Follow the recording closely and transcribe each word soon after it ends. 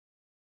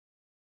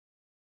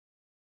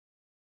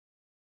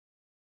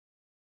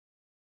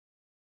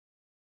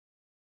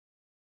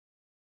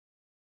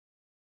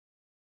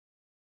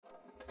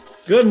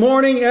Good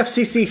morning,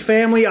 FCC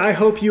family. I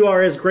hope you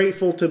are as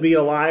grateful to be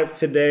alive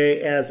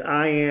today as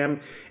I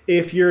am.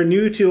 If you're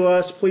new to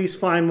us, please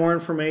find more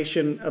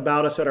information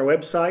about us at our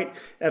website,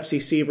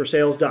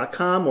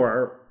 fccversailles.com, or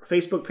our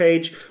Facebook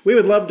page. We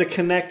would love to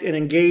connect and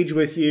engage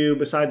with you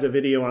besides a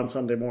video on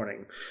Sunday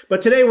morning.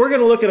 But today we're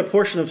going to look at a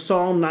portion of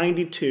Psalm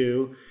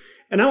 92,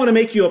 and I want to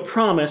make you a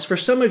promise. For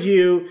some of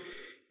you,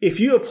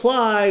 if you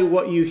apply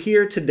what you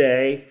hear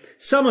today,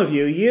 some of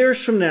you,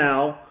 years from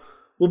now,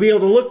 will be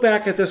able to look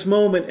back at this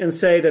moment and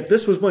say that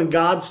this was when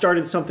God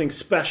started something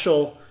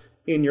special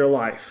in your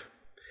life.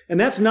 And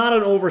that's not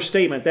an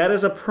overstatement. That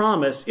is a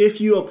promise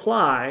if you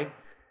apply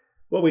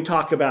what we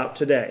talk about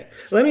today.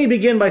 Let me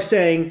begin by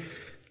saying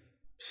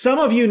some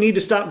of you need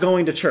to stop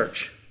going to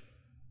church.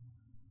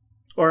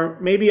 Or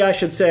maybe I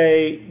should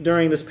say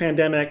during this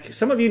pandemic,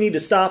 some of you need to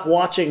stop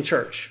watching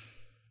church.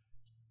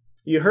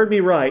 You heard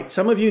me right.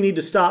 Some of you need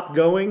to stop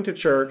going to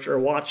church or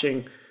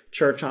watching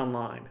church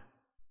online.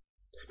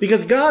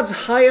 Because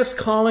God's highest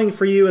calling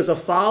for you as a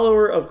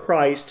follower of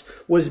Christ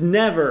was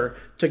never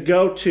to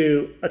go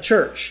to a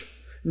church,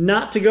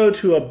 not to go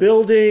to a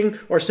building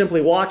or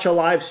simply watch a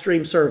live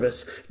stream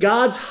service.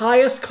 God's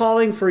highest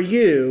calling for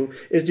you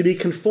is to be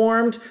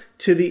conformed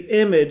to the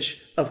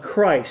image of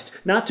Christ,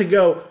 not to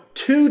go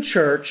to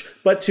church,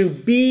 but to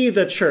be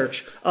the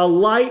church, a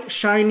light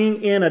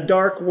shining in a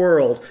dark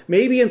world.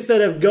 Maybe instead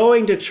of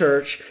going to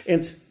church,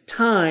 it's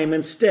time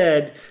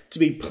instead to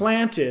be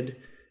planted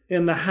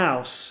in the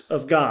house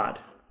of God.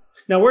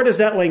 Now, where does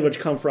that language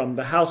come from?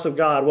 The house of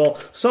God. Well,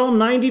 Psalm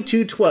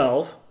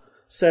 92:12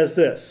 says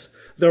this: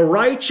 the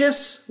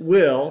righteous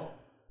will,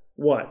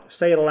 what?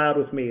 Say it aloud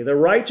with me. The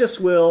righteous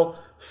will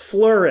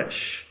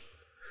flourish.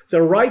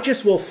 The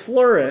righteous will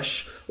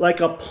flourish like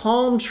a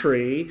palm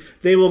tree.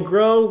 They will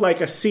grow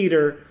like a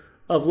cedar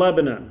of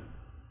Lebanon.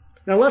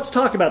 Now, let's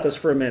talk about this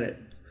for a minute.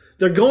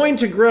 They're going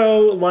to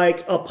grow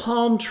like a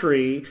palm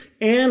tree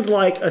and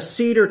like a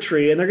cedar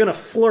tree, and they're going to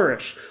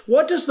flourish.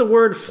 What does the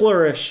word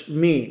flourish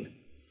mean?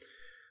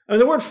 I mean,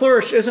 the word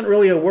flourish isn't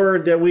really a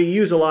word that we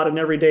use a lot in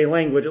everyday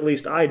language, at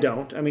least I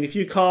don't. I mean, if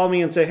you call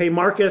me and say, hey,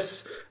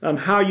 Marcus,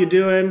 how you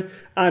doing?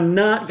 I'm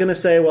not going to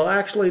say, well,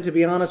 actually, to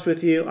be honest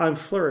with you, I'm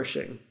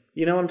flourishing.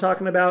 You know what I'm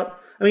talking about?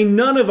 I mean,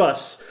 none of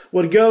us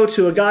would go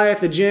to a guy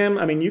at the gym.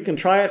 I mean, you can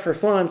try it for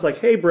fun. It's like,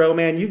 hey, bro,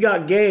 man, you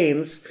got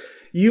gains.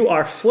 You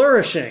are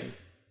flourishing.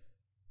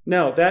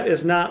 No, that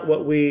is not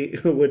what we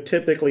would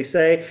typically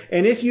say.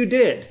 And if you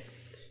did,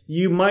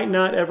 you might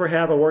not ever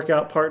have a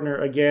workout partner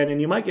again,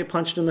 and you might get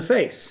punched in the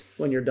face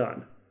when you're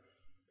done.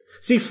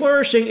 See,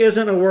 flourishing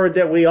isn't a word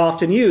that we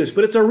often use,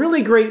 but it's a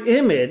really great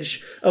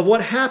image of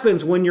what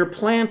happens when you're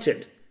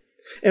planted.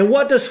 And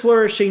what does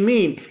flourishing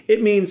mean?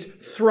 It means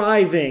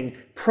thriving,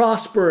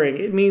 prospering.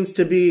 It means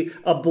to be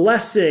a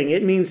blessing.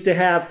 It means to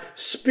have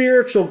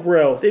spiritual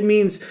growth. It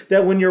means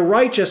that when you're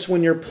righteous,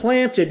 when you're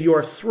planted, you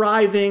are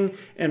thriving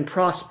and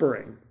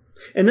prospering.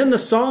 And then the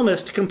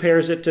psalmist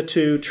compares it to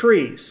two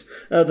trees,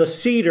 the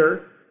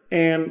cedar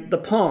and the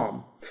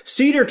palm.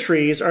 Cedar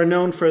trees are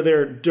known for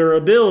their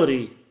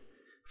durability,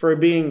 for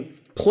being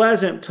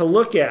pleasant to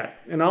look at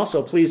and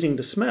also pleasing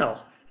to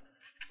smell.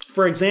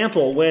 For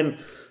example, when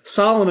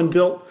Solomon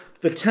built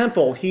the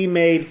temple, he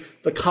made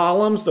the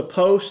columns, the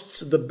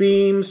posts, the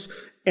beams,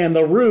 and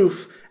the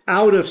roof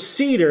out of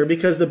cedar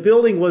because the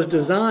building was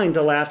designed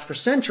to last for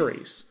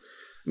centuries.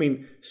 I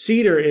mean,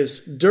 cedar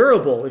is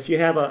durable. If you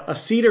have a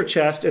cedar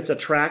chest, it's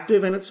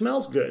attractive and it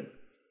smells good.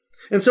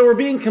 And so we're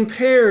being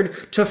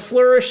compared to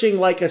flourishing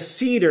like a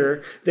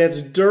cedar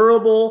that's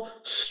durable,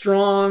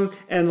 strong,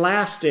 and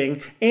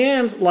lasting,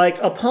 and like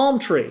a palm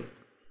tree.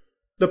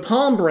 The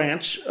palm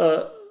branch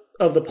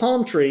of the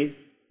palm tree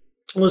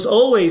was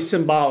always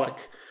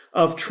symbolic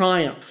of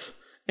triumph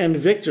and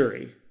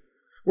victory.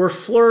 We're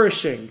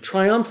flourishing,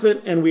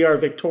 triumphant, and we are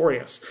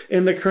victorious.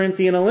 In the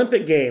Corinthian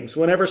Olympic Games,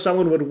 whenever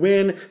someone would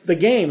win the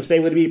games, they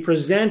would be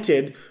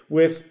presented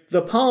with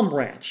the palm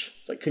branch.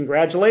 It's like,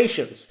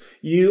 congratulations,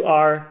 you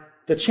are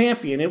the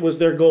champion. It was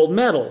their gold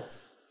medal.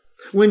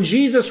 When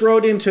Jesus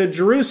rode into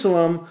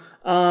Jerusalem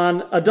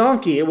on a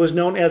donkey, it was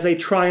known as a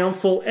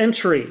triumphal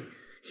entry.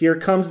 Here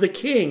comes the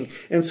king.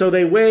 And so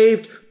they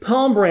waved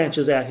palm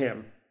branches at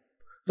him.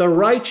 The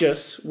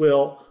righteous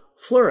will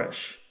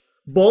flourish.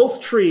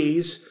 Both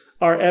trees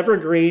are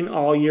evergreen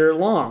all year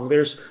long.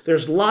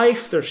 There's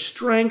life, there's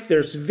strength,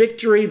 there's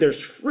victory,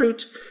 there's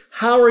fruit.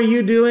 How are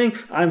you doing?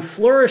 I'm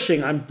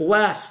flourishing. I'm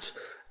blessed.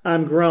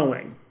 I'm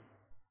growing.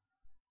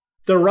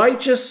 The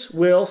righteous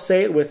will,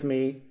 say it with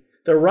me,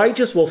 the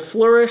righteous will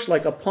flourish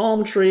like a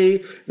palm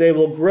tree. They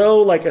will grow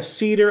like a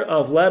cedar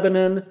of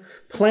Lebanon.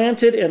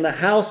 Planted in the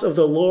house of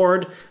the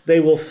Lord, they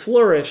will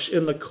flourish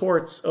in the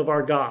courts of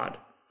our God.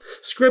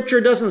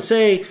 Scripture doesn't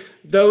say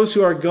those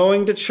who are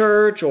going to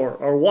church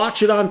or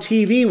watch it on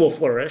TV will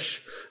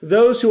flourish.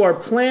 Those who are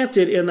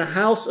planted in the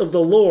house of the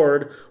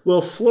Lord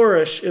will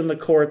flourish in the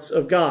courts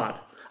of God.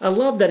 I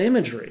love that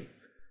imagery.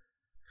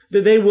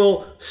 That they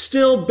will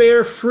still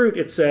bear fruit,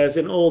 it says,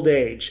 in old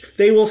age.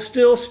 They will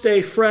still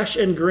stay fresh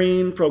and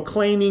green,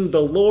 proclaiming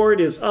the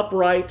Lord is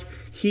upright.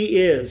 He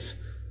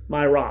is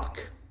my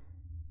rock.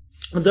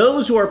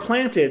 Those who are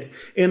planted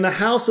in the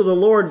house of the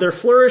Lord, they're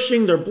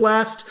flourishing, they're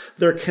blessed,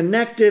 they're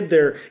connected,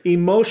 they're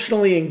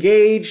emotionally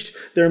engaged,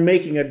 they're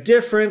making a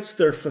difference,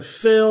 they're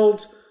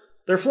fulfilled,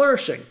 they're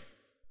flourishing.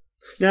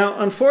 Now,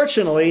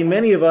 unfortunately,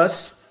 many of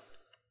us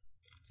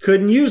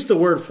couldn't use the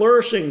word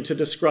flourishing to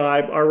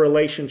describe our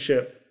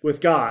relationship with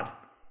God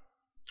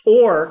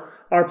or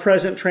our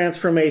present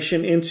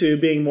transformation into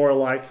being more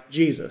like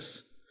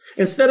Jesus.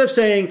 Instead of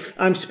saying,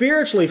 I'm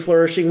spiritually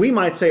flourishing, we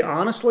might say,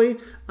 honestly,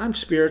 I'm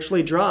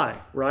spiritually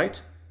dry,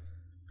 right?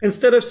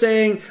 Instead of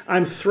saying,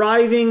 I'm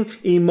thriving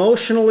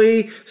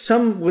emotionally,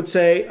 some would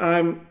say,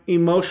 I'm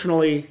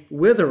emotionally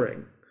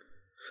withering.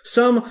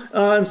 Some,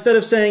 instead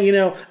of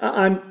saying,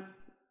 I'm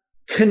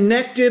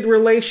connected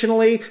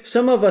relationally,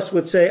 some of us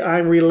would say,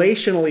 I'm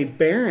relationally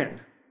barren.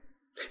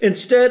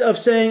 Instead of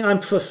saying I'm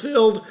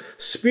fulfilled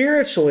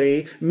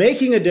spiritually,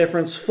 making a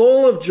difference,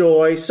 full of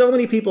joy, so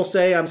many people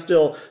say I'm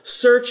still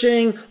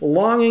searching,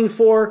 longing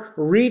for,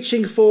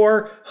 reaching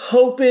for,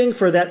 hoping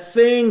for that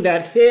thing,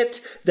 that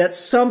hit, that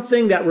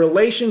something, that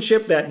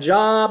relationship, that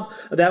job,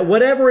 that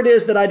whatever it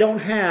is that I don't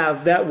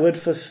have that would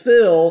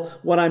fulfill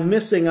what I'm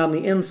missing on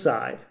the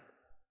inside.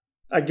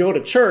 I go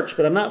to church,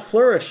 but I'm not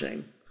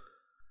flourishing.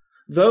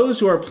 Those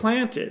who are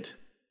planted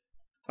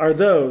are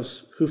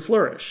those who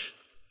flourish.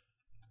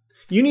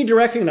 You need to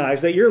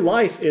recognize that your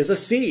life is a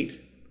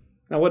seed.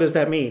 Now, what does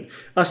that mean?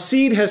 A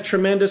seed has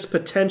tremendous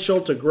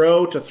potential to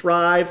grow, to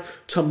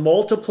thrive, to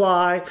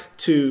multiply,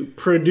 to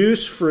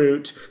produce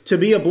fruit, to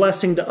be a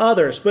blessing to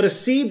others. But a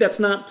seed that's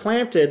not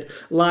planted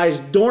lies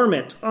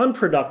dormant,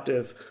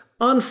 unproductive,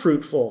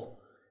 unfruitful,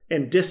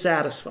 and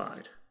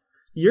dissatisfied.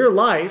 Your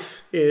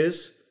life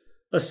is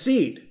a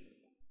seed.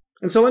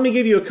 And so let me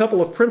give you a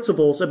couple of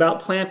principles about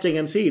planting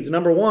and seeds.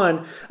 Number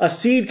one, a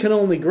seed can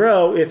only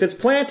grow if it's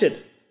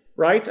planted.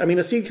 Right? I mean,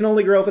 a seed can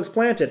only grow if it's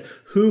planted.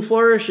 Who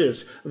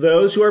flourishes?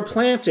 Those who are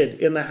planted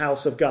in the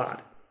house of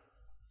God.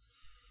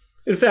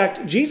 In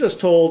fact, Jesus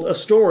told a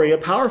story, a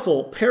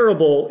powerful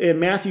parable in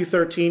Matthew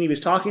 13. He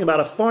was talking about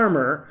a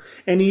farmer,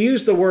 and he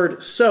used the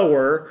word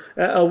sower,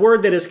 a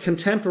word that his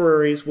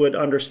contemporaries would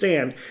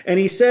understand. And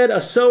he said a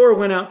sower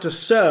went out to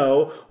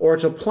sow or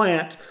to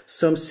plant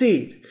some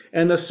seed.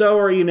 And the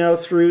sower,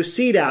 threw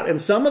seed out. And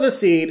some of the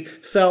seed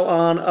fell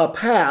on a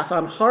path,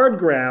 on hard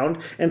ground.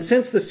 And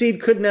since the seed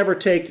could never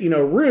take,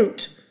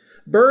 root,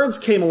 birds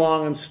came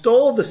along and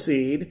stole the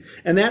seed,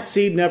 and that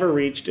seed never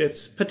reached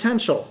its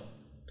potential.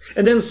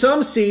 And then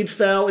some seed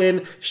fell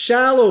in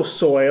shallow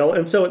soil,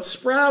 and so it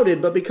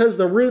sprouted, but because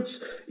the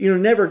roots,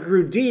 never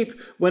grew deep,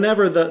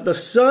 whenever the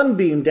sun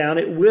beamed down,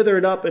 it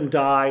withered up and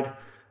died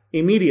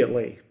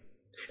immediately.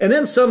 And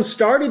then some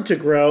started to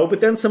grow, but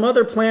then some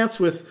other plants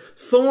with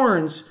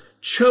thorns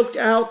choked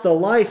out the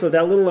life of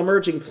that little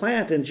emerging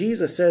plant. And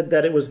Jesus said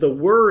that it was the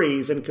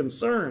worries and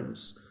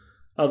concerns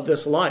of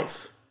this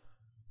life.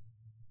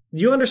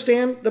 Do you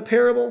understand the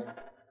parable?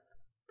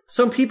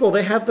 Some people,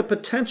 they have the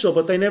potential,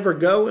 but they never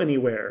go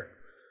anywhere.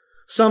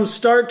 Some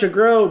start to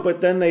grow,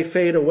 but then they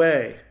fade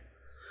away.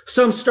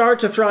 Some start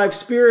to thrive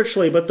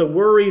spiritually, but the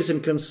worries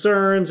and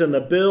concerns and the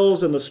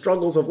bills and the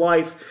struggles of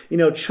life,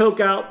 choke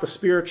out the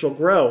spiritual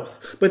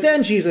growth. But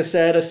then Jesus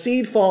said, a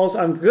seed falls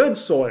on good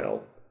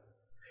soil,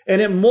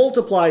 and it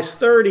multiplies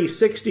 30,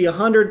 60,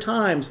 100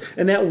 times.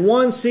 And that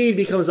one seed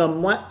becomes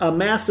a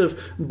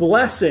massive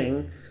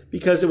blessing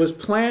because it was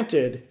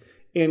planted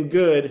in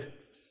good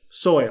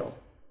soil.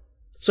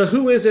 So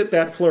who is it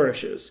that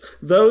flourishes?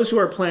 Those who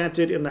are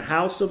planted in the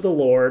house of the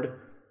Lord.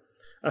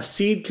 A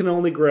seed can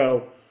only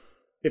grow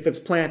if it's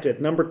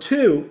planted. Number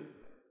two,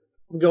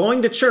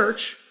 going to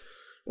church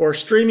or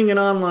streaming an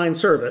online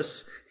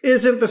service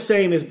isn't the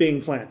same as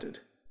being planted.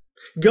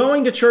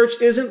 Going to church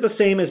isn't the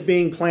same as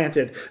being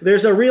planted.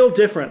 There's a real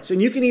difference,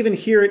 and you can even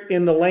hear it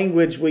in the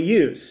language we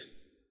use.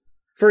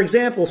 For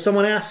example,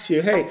 someone asks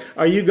you, hey,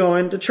 are you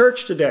going to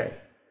church today?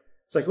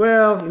 It's like,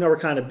 well, we're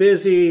kind of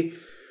busy.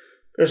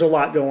 There's a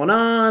lot going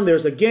on.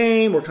 There's a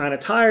game. We're kind of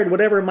tired,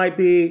 whatever it might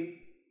be.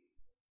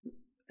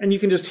 And you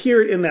can just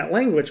hear it in that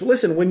language.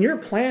 Listen, when you're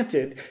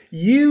planted,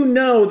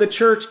 the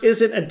church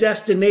isn't a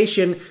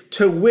destination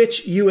to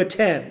which you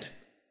attend.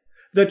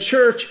 The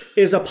church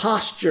is a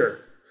posture.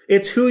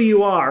 It's who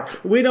you are.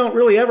 We don't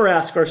really ever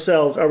ask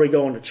ourselves, are we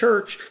going to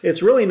church?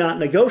 It's really not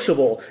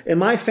negotiable. In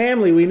my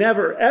family, we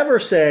never ever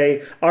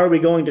say, are we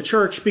going to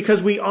church?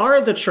 Because we are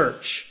the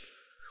church.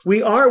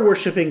 We are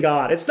worshiping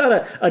God. It's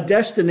not a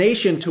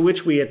destination to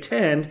which we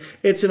attend.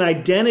 It's an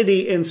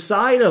identity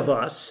inside of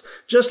us.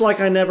 Just like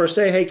I never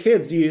say, hey,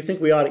 kids, do you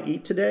think we ought to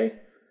eat today?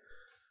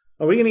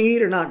 Are we going to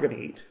eat or not going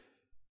to eat?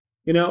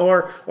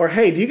 Or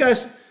hey, do you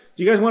guys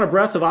want a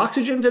breath of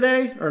oxygen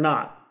today or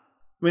not?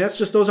 I mean,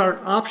 those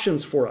aren't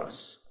options for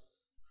us.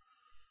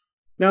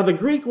 Now, the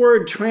Greek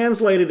word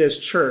translated as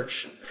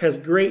church has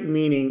great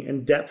meaning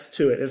and depth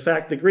to it. In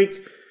fact, the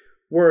Greek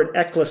word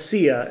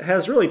ecclesia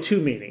has really two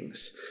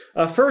meanings.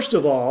 First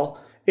of all,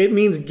 it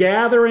means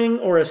gathering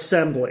or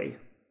assembly.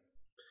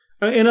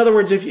 In other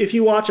words, if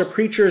you watch a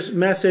preacher's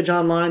message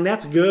online,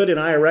 that's good, and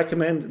I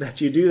recommend that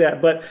you do that.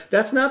 But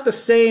that's not the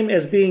same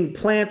as being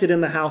planted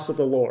in the house of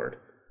the Lord.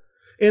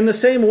 In the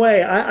same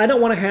way, I don't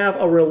want to have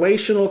a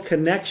relational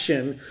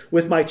connection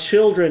with my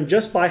children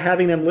just by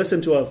having them listen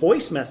to a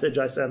voice message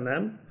I send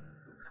them.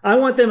 I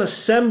want them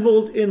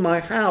assembled in my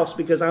house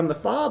because I'm the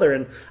father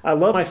and I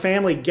love my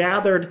family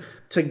gathered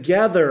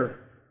together,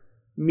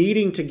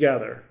 meeting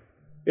together.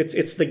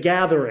 It's the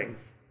gathering.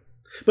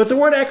 But the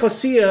word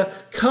ecclesia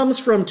comes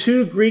from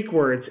two Greek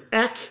words.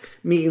 Ek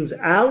means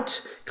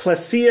out.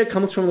 Klesia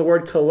comes from the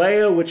word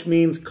kaleo, which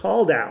means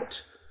called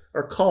out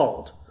or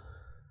called.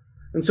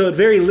 And so it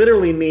very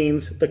literally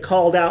means the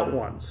called out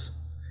ones.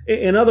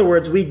 In other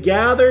words, we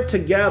gather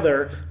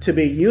together to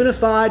be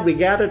unified. We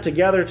gather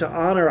together to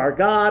honor our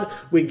God.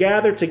 We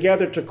gather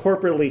together to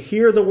corporately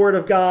hear the word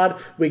of God.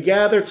 We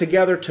gather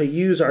together to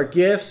use our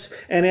gifts.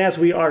 And as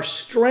we are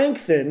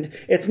strengthened,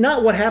 it's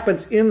not what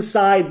happens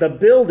inside the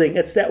building.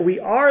 It's that we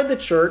are the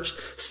church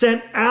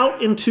sent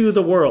out into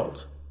the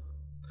world.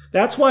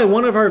 That's why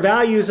one of our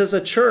values as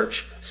a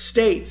church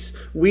states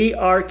we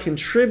are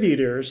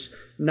contributors,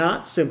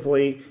 not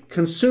simply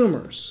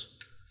consumers.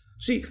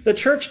 See, the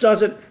church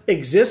doesn't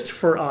exist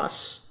for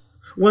us.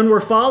 When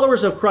we're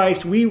followers of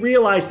Christ, we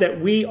realize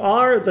that we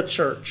are the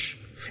church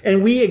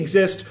and we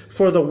exist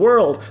for the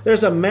world.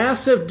 There's a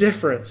massive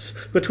difference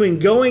between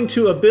going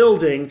to a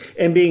building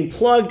and being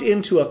plugged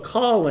into a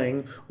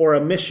calling or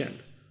a mission.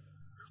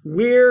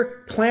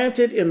 We're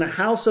planted in the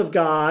house of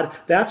God.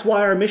 That's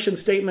why our mission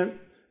statement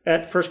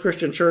at First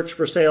Christian Church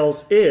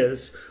Versailles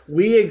is,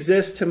 we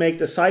exist to make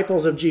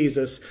disciples of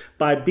Jesus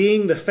by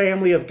being the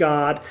family of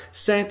God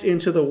sent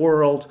into the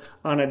world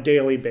on a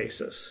daily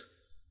basis.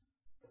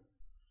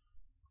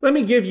 Let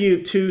me give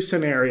you two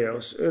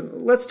scenarios.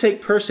 Let's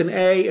take person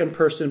A and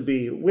person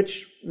B.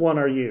 Which one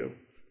are you?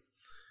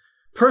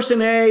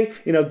 Person A,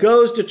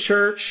 goes to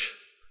church,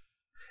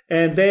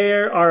 and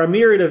there are a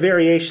myriad of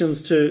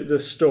variations to the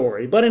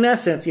story. But in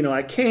essence,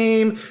 I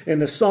came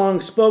and the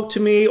song spoke to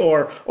me,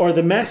 or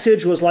the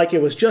message was like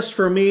it was just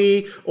for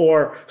me,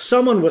 or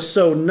someone was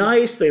so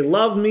nice, they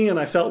loved me and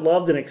I felt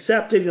loved and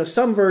accepted.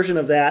 Some version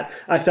of that.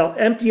 I felt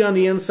empty on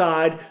the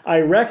inside.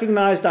 I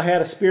recognized I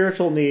had a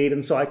spiritual need,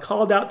 and so I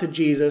called out to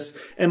Jesus,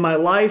 and my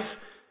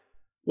life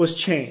was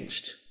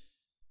changed.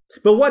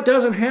 But what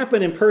doesn't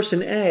happen in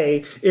person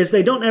A is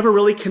they don't ever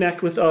really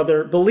connect with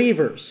other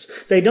believers.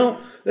 They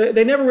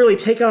never really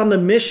take on the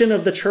mission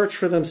of the church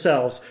for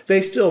themselves.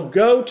 They still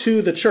go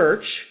to the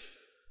church,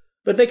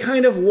 but they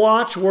kind of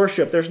watch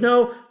worship. There's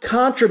no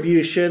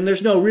contribution.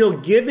 There's no real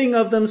giving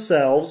of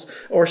themselves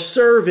or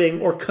serving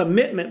or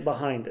commitment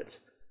behind it.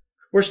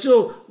 We're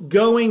still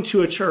going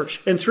to a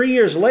church. And 3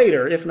 years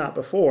later, if not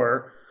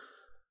before,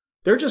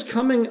 they're just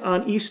coming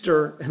on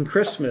Easter and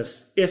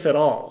Christmas, if at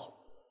all.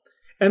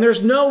 And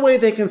there's no way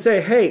they can say,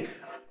 hey,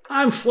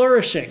 I'm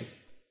flourishing.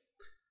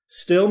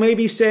 Still may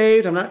be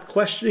saved. I'm not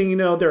questioning,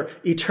 their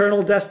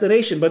eternal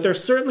destination, but they're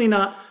certainly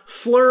not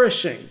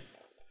flourishing.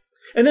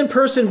 And then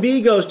person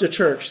B goes to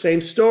church.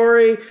 Same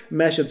story.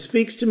 Message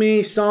speaks to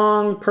me.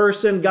 Song,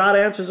 person, God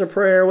answers a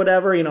prayer,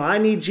 whatever. I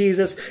need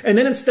Jesus. And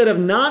then instead of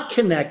not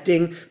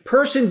connecting,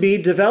 person B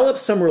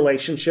develops some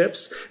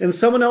relationships and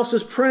someone else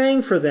is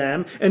praying for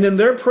them. And then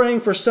they're praying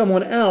for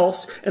someone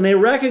else. And they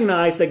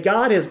recognize that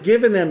God has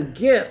given them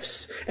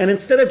gifts. And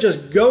instead of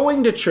just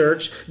going to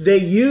church, they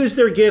use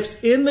their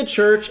gifts in the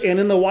church and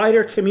in the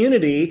wider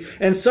community.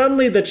 And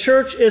suddenly the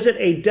church isn't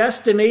a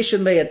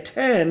destination they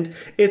attend.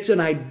 It's an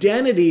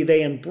identity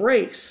they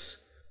embrace.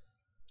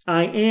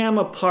 I am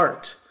a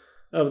part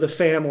of the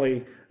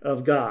family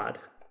of God.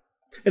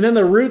 And then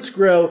the roots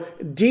grow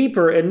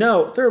deeper, and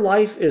no, their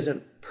life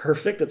isn't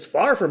perfect. It's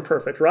far from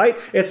perfect, right?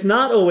 It's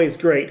not always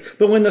great.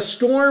 But when the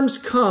storms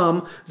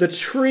come, the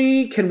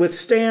tree can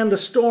withstand the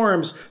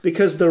storms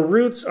because the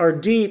roots are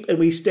deep and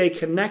we stay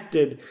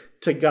connected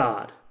to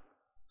God.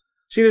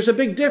 See, there's a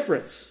big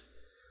difference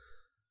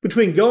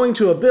between going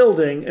to a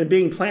building and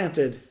being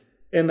planted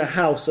in the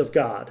house of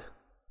God.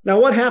 Now,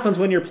 what happens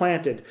when you're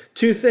planted?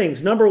 Two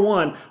things. Number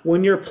one,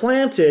 when you're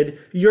planted,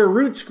 your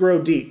roots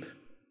grow deep.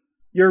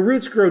 Your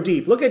roots grow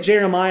deep. Look at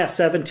Jeremiah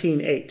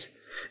 17:8.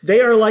 They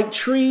are like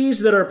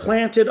trees that are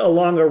planted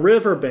along a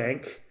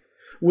riverbank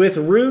with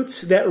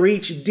roots that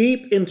reach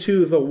deep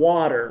into the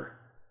water.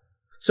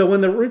 So when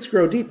the roots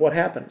grow deep, what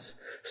happens?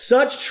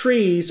 Such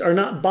trees are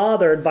not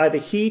bothered by the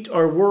heat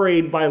or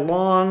worried by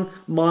long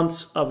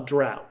months of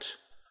drought.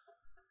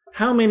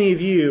 How many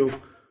of you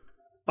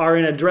are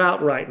in a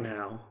drought right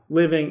now,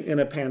 living in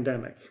a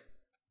pandemic?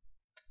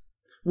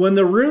 When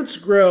the roots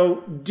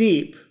grow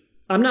deep,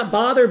 I'm not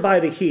bothered by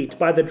the heat,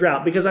 by the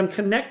drought, because I'm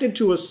connected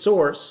to a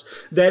source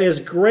that is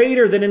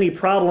greater than any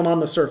problem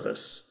on the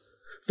surface.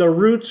 The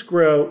roots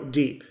grow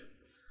deep.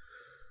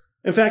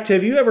 In fact,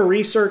 have you ever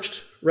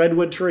researched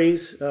redwood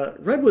trees?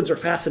 Redwoods are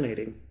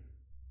fascinating.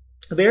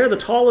 They are the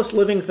tallest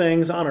living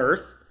things on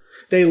earth.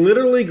 They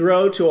literally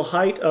grow to a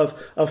height of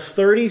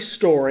 30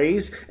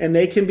 stories, and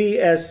they can be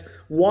as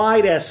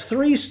wide as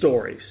 3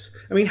 stories.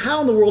 I mean,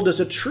 how in the world does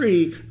a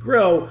tree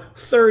grow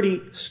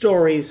 30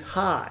 stories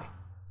high?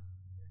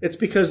 It's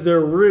because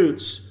their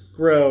roots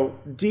grow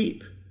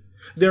deep.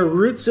 Their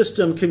root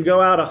system can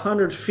go out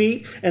 100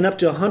 feet and up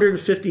to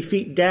 150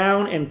 feet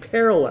down and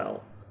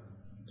parallel.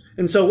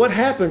 And so what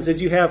happens is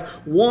you have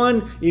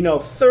one,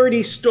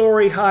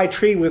 30-story high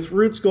tree with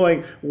roots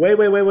going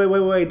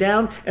way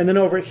down. And then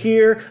over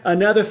here,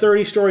 another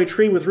 30-story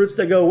tree with roots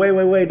that go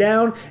way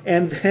down.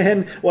 And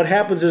then what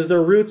happens is the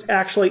roots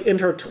actually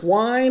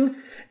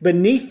intertwine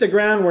beneath the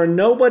ground where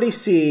nobody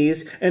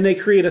sees, and they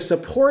create a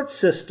support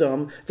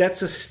system that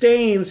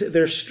sustains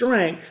their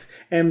strength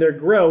and their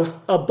growth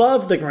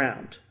above the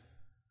ground.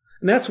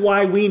 And that's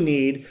why we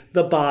need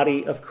the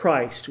body of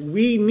Christ.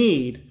 We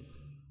need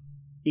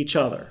each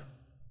other.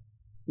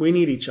 We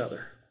need each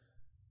other.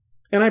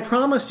 And I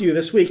promise you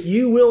this week,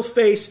 you will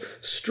face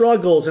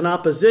struggles and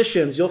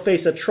oppositions. You'll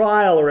face a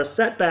trial or a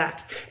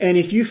setback. And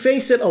if you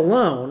face it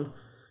alone,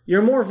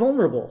 you're more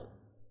vulnerable.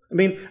 I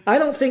mean, I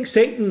don't think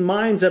Satan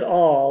minds at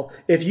all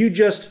if you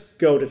just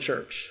go to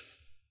church.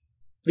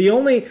 The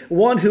only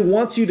one who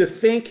wants you to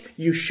think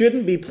you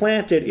shouldn't be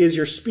planted is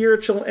your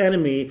spiritual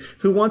enemy,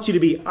 who wants you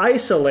to be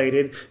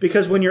isolated,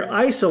 because when you're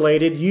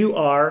isolated, you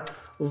are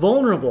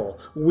vulnerable.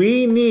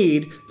 We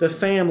need the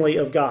family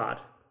of God.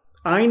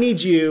 I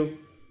need you,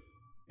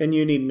 and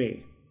you need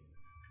me.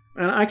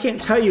 And I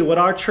can't tell you what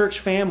our church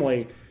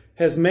family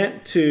has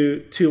meant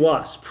to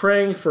us,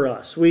 praying for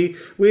us.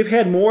 We've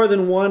had more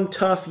than one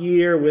tough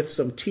year with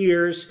some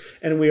tears,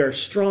 and we are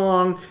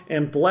strong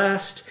and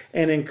blessed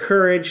and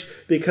encouraged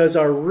because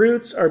our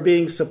roots are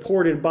being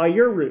supported by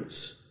your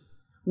roots.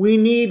 We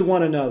need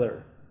one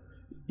another.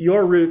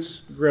 Your roots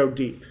grow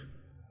deep.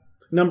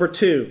 Number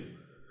 2,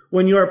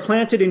 when you are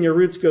planted and your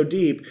roots go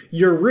deep,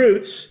 your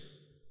roots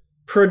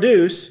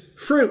produce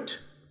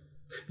fruit.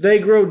 They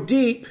grow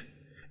deep,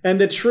 and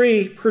the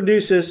tree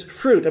produces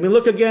fruit. I mean,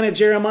 look again at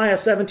Jeremiah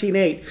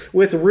 17:8.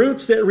 With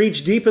roots that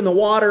reach deep in the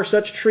water,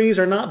 such trees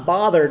are not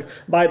bothered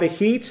by the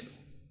heat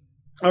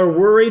or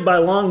worried by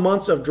long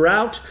months of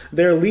drought.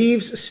 Their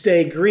leaves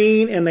stay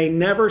green, and they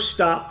never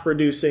stop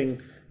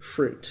producing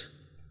fruit.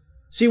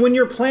 See, when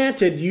you're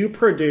planted, you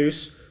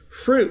produce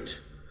fruit.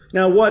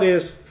 Now, what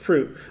is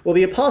fruit? Well,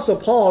 the Apostle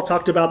Paul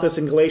talked about this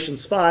in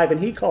Galatians 5, and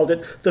he called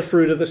it the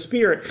fruit of the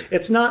Spirit.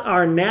 It's not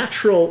our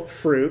natural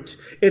fruit.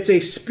 It's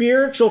a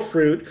spiritual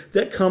fruit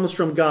that comes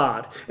from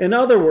God. In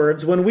other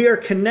words, when we are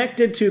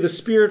connected to the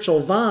spiritual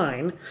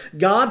vine,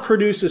 God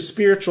produces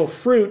spiritual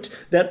fruit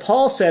that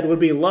Paul said would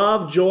be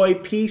love, joy,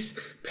 peace,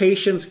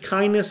 patience,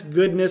 kindness,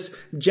 goodness,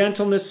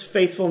 gentleness,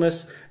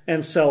 faithfulness,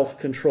 and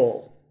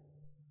self-control.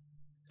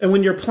 And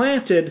when you're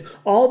planted,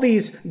 all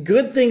these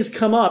good things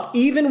come up,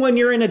 even when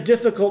you're in a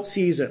difficult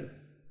season.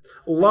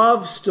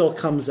 Love still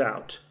comes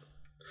out.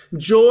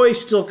 Joy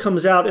still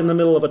comes out in the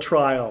middle of a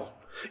trial.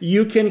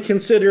 You can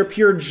consider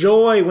pure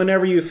joy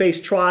whenever you face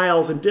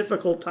trials and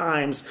difficult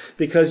times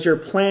because you're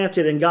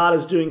planted and God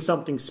is doing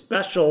something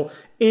special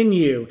in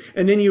you.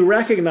 And then you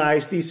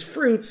recognize these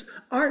fruits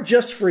aren't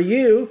just for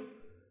you.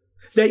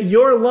 That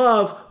your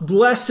love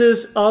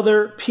blesses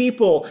other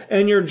people,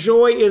 and your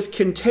joy is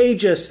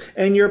contagious,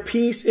 and your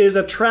peace is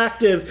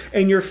attractive,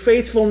 and your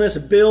faithfulness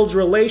builds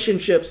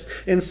relationships.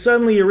 And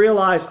suddenly you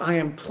realize, I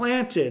am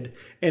planted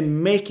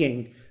and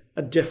making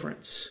a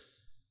difference.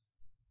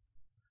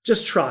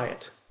 Just try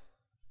it.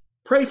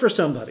 Pray for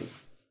somebody.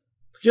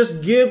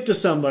 Just give to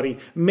somebody.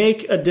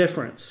 Make a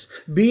difference.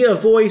 Be a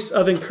voice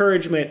of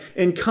encouragement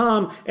and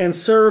come and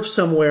serve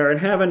somewhere and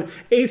have an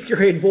 8th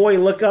grade boy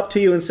look up to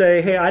you and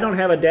say, hey, I don't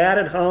have a dad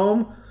at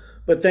home,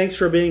 but thanks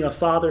for being a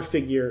father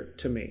figure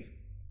to me.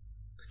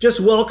 Just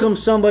welcome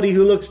somebody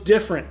who looks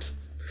different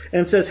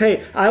and says,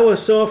 hey, I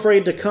was so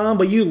afraid to come,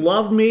 but you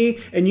loved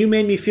me and you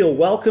made me feel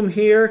welcome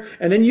here.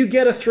 And then you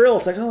get a thrill.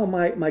 It's like, oh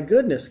my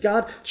goodness,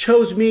 God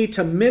chose me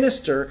to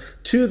minister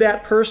to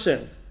that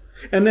person.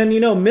 And then,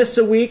 miss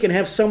a week and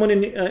have someone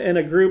in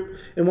a group,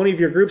 in one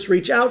of your groups,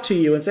 reach out to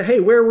you and say, hey,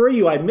 where were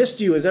you? I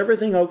missed you. Is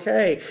everything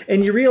okay?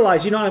 And you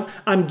realize,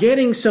 I'm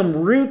getting some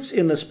roots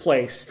in this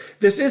place.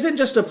 This isn't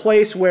just a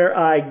place where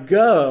I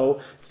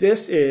go.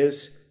 This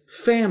is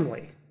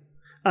family.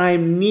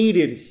 I'm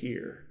needed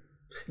here.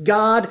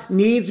 God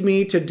needs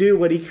me to do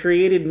what he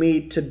created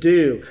me to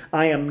do.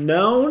 I am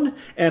known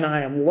and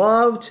I am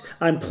loved.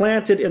 I'm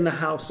planted in the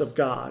house of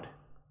God.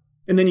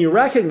 And then you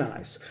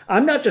recognize,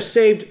 I'm not just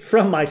saved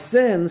from my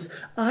sins,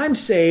 I'm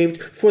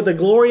saved for the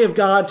glory of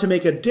God to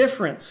make a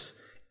difference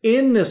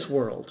in this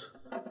world.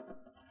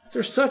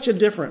 There's such a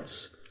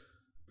difference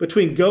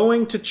between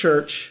going to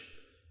church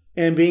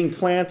and being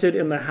planted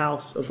in the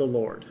house of the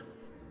Lord.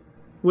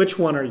 Which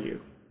one are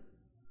you?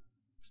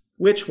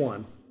 Which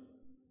one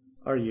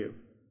are you?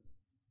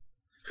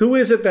 Who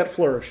is it that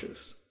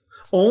flourishes?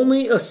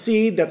 Only a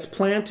seed that's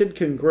planted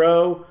can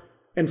grow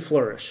and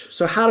flourish.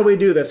 So how do we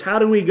do this? How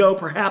do we go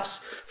perhaps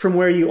from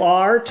where you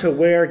are to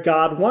where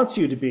God wants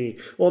you to be?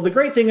 Well, the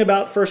great thing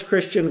about First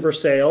Christian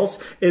Versailles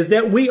is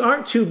that we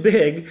aren't too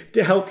big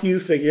to help you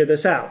figure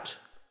this out.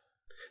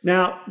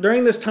 Now,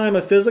 during this time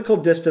of physical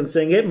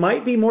distancing, it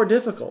might be more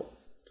difficult,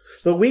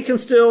 but we can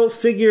still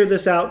figure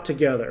this out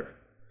together.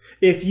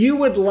 If you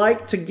would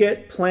like to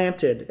get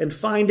planted and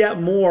find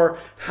out more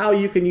how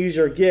you can use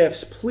your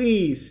gifts,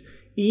 please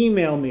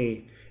email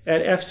me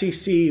at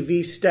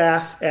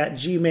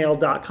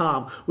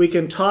fccvstaff@gmail.com. We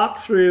can talk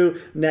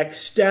through next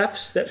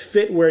steps that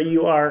fit where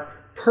you are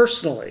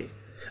personally.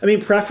 I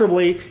mean,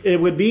 preferably it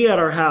would be at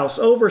our house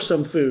over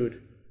some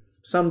food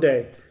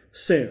someday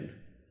soon.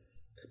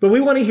 But we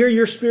want to hear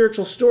your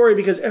spiritual story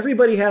because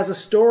everybody has a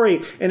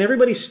story and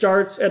everybody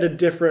starts at a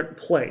different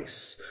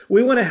place.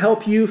 We want to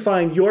help you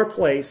find your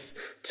place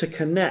to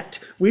connect.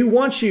 We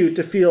want you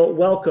to feel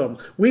welcome.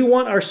 We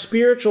want our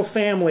spiritual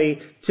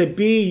family to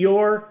be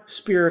your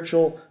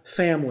spiritual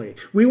family.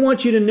 We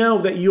want you to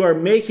know that you are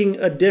making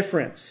a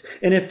difference.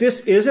 And if this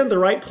isn't the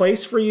right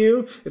place for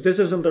you, if this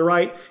isn't the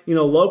right,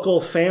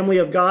 local family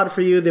of God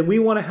for you, then we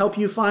want to help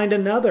you find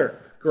another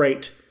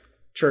great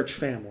church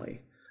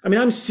family. I mean,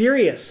 I'm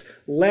serious.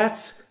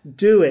 Let's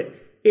do it.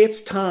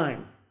 It's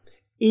time.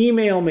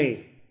 Email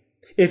me.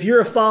 If you're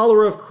a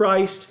follower of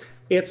Christ,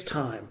 it's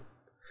time.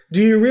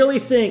 Do you really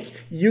think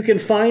you can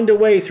find a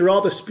way through all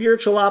the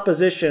spiritual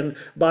opposition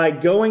by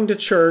going to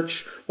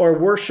church or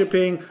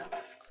worshiping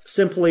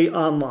simply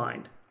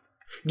online?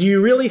 Do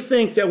you really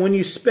think that when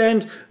you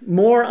spend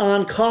more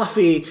on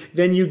coffee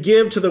than you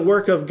give to the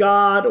work of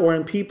God or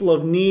in people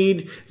of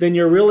need, then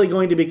you're really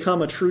going to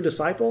become a true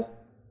disciple?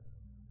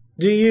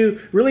 Do you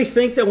really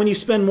think that when you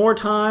spend more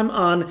time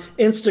on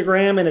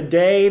Instagram in a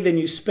day than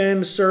you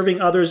spend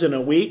serving others in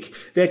a week,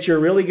 that you're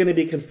really going to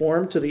be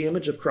conformed to the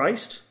image of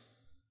Christ?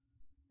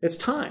 It's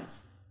time.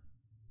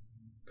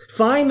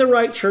 Find the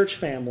right church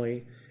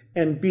family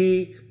and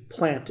be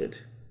planted.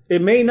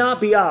 It may not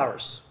be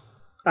ours.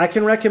 I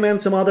can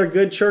recommend some other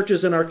good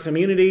churches in our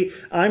community.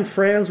 I'm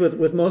friends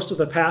with most of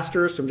the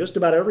pastors from just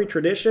about every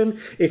tradition.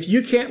 If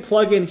you can't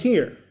plug in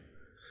here,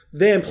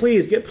 then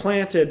please get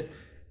planted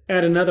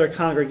at another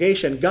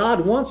congregation.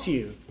 God wants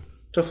you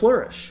to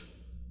flourish.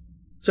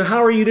 So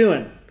how are you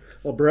doing?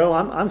 Well, bro,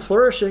 I'm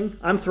flourishing.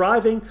 I'm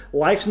thriving.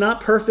 Life's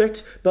not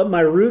perfect, but my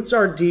roots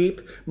are deep.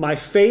 My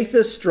faith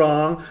is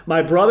strong.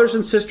 My brothers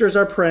and sisters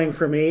are praying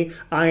for me.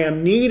 I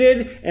am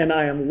needed and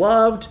I am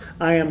loved.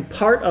 I am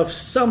part of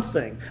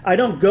something. I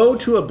don't go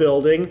to a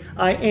building.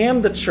 I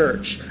am the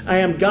church. I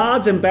am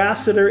God's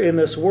ambassador in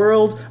this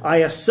world. I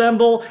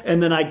assemble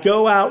and then I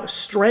go out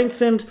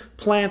strengthened,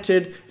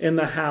 planted in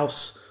the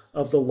house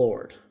of the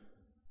Lord.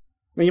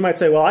 And you might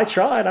say, well, I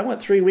tried. I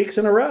went 3 weeks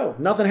in a row.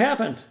 Nothing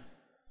happened.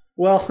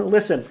 Well,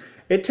 listen,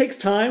 it takes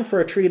time for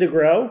a tree to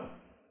grow.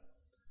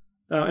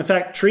 In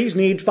fact, trees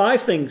need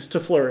 5 things to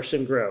flourish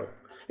and grow.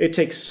 It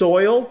takes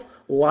soil,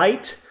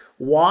 light,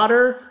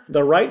 water,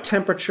 the right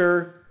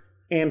temperature,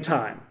 and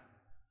time.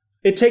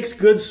 It takes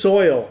good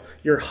soil,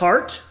 your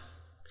heart.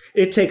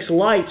 It takes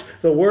light.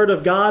 The word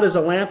of God is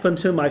a lamp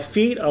unto my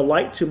feet, a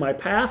light to my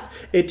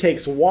path. It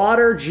takes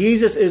water.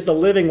 Jesus is the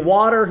living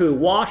water who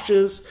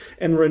washes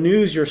and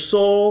renews your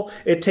soul.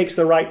 It takes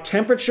the right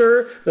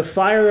temperature. The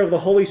fire of the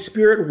Holy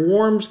Spirit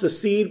warms the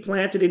seed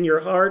planted in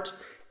your heart.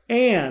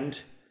 And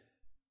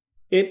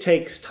it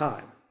takes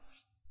time.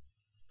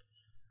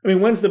 I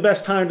mean, when's the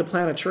best time to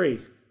plant a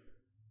tree?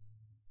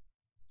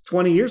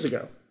 20 years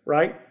ago,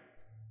 right?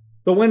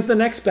 But when's the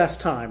next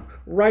best time?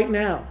 Right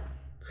now.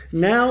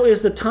 Now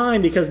is the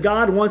time because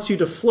God wants you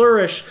to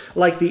flourish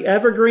like the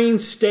evergreen,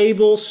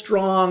 stable,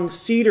 strong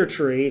cedar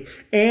tree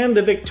and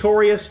the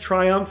victorious,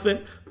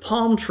 triumphant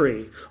palm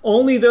tree.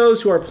 Only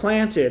those who are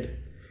planted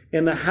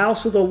in the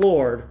house of the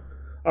Lord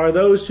are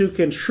those who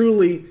can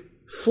truly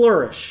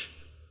flourish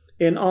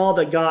in all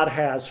that God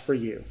has for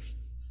you.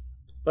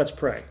 Let's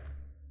pray.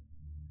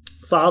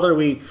 Father,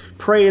 we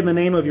pray in the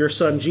name of your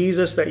Son,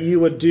 Jesus, that you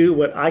would do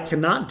what I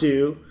cannot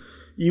do.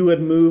 You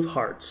would move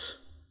hearts.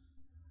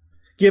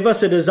 Give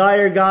us a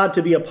desire, God,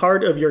 to be a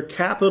part of your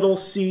capital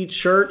C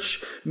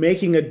church,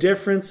 making a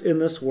difference in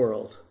this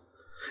world.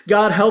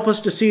 God, help us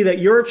to see that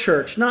your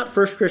church, not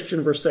First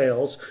Christian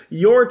Versailles,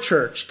 your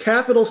church,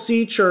 capital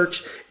C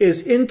church,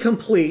 is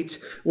incomplete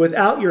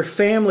without your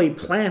family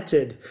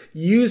planted,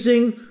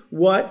 using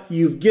what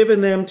you've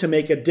given them to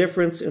make a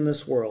difference in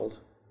this world.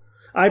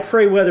 I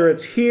pray whether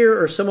it's here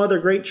or some other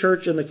great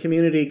church in the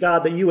community,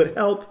 God, that you would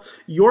help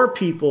your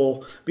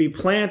people be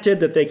planted,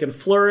 that they can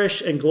flourish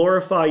and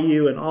glorify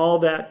you in all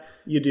that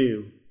you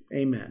do.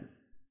 Amen.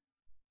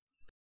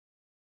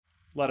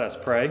 Let us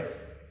pray.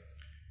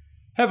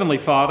 Heavenly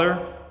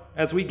Father,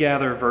 as we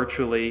gather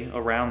virtually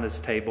around this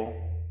table,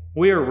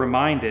 we are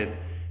reminded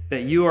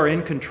that you are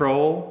in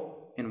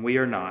control and we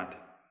are not.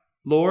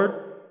 Lord,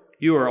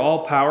 you are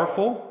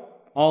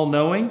all-powerful,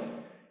 all-knowing,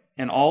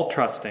 and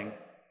all-trusting.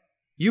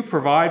 You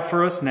provide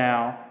for us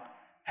now,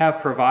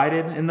 have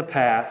provided in the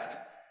past,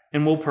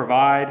 and will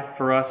provide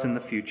for us in the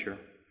future.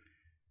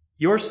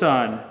 Your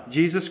Son,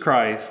 Jesus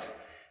Christ,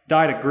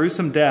 died a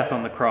gruesome death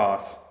on the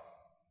cross.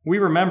 We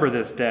remember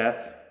this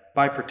death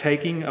by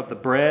partaking of the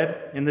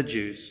bread and the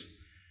juice.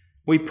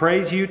 We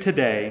praise you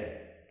today.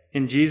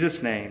 In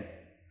Jesus' name,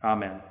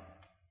 amen.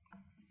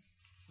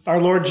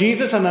 Our Lord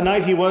Jesus, on the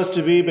night he was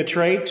to be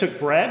betrayed, took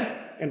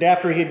bread, and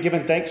after he had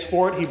given thanks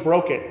for it, he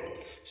broke it,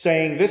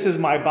 saying, "This is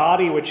my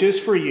body, which is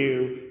for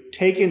you.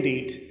 Take and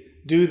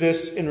eat. Do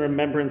this in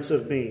remembrance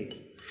of me."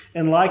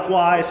 And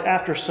likewise,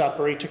 after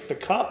supper, he took the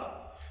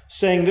cup,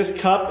 saying, "This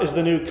cup is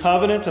the new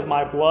covenant of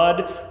my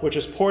blood, which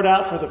is poured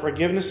out for the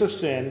forgiveness of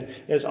sin.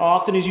 As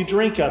often as you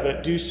drink of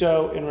it, do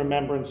so in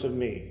remembrance of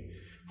me.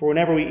 For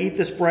whenever we eat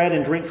this bread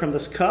and drink from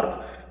this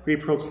cup, we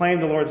proclaim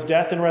the Lord's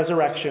death and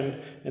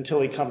resurrection until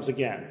he comes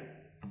again."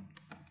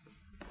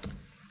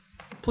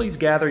 Please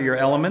gather your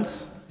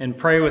elements and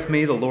pray with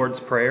me the Lord's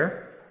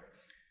Prayer.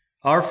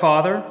 Our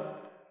Father,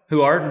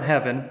 who art in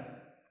heaven,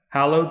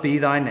 hallowed be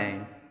thy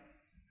name.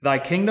 Thy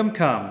kingdom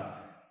come,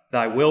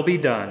 thy will be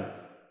done,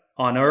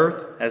 on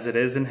earth as it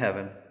is in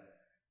heaven.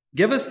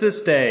 Give us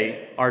this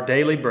day our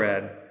daily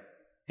bread,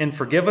 and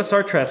forgive us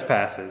our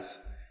trespasses,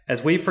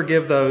 as we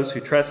forgive those who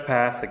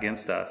trespass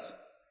against us.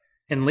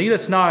 And lead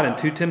us not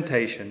into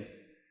temptation,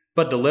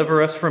 but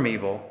deliver us from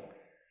evil.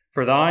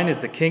 For thine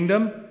is the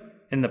kingdom,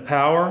 and the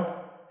power,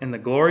 and the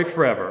glory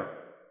forever.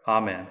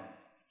 Amen.